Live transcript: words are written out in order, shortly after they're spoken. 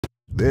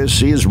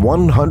This is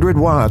 100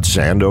 watts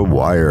and a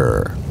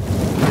wire.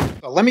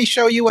 Let me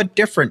show you a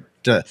different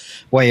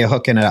way of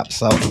hooking it up.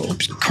 So,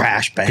 oops,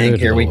 crash, bang,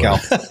 here we go.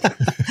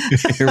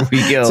 Here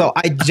we go. So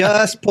I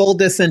just pulled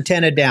this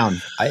antenna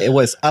down. It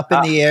was up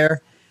in the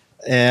air,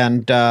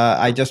 and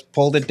I just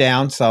pulled it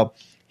down. So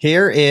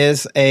here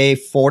is a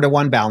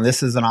 4-to-1 balun.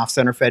 This is an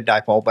off-center fed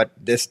dipole, but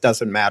this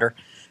doesn't matter.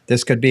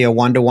 This could be a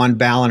 1-to-1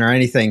 balun or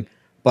anything.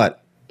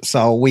 But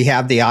so we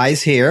have the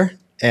eyes here,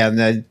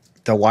 and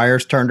the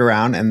wire's turned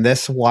around, and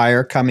this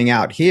wire coming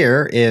out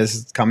here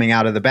is coming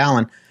out of the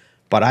balun.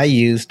 But I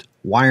used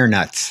wire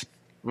nuts.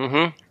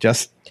 Mm-hmm.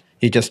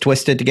 You just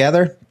twist it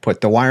together,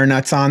 put the wire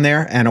nuts on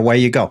there, and away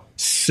you go.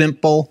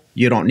 Simple.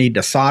 You don't need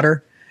to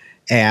solder,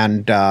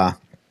 and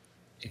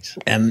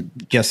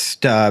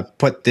just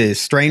put the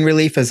strain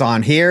relief is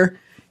on here,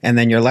 and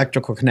then your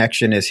electrical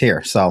connection is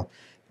here. So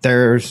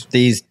there's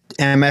these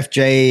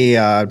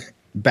MFJ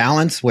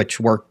baluns which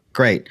work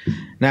great.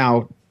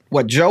 Now,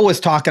 what Joe was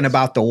talking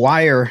about, the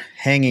wire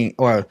hanging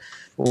or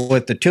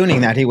with the tuning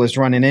that he was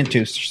running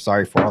into,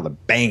 sorry for all the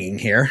banging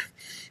here,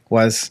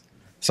 was,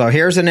 so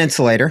here's an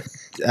insulator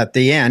at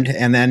the end,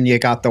 and then you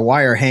got the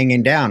wire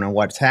hanging down, and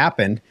what's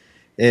happened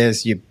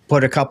is you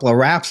put a couple of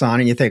wraps on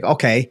and you think,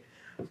 okay,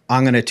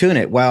 I'm going to tune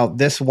it. Well,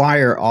 this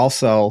wire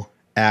also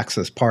acts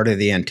as part of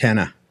the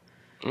antenna.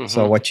 Mm-hmm.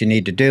 So what you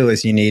need to do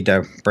is you need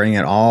to bring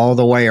it all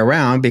the way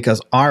around,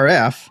 because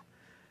RF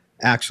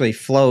actually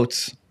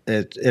floats.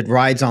 It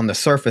rides on the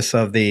surface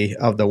of the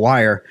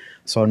wire.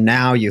 So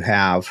now you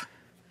have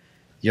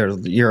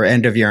your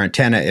end of your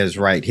antenna is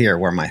right here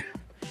where my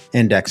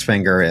index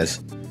finger is.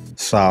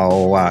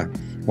 So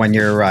when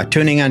you're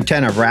tuning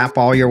antenna, wrap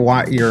all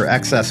your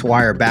excess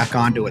wire back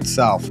onto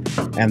itself,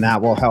 and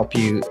that will help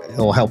you. It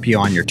will help you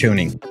on your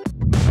tuning.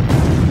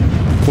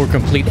 For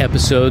complete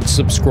episodes,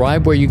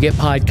 subscribe where you get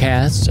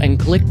podcasts and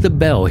click the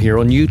bell here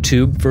on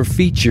YouTube for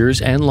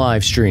features and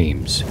live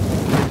streams.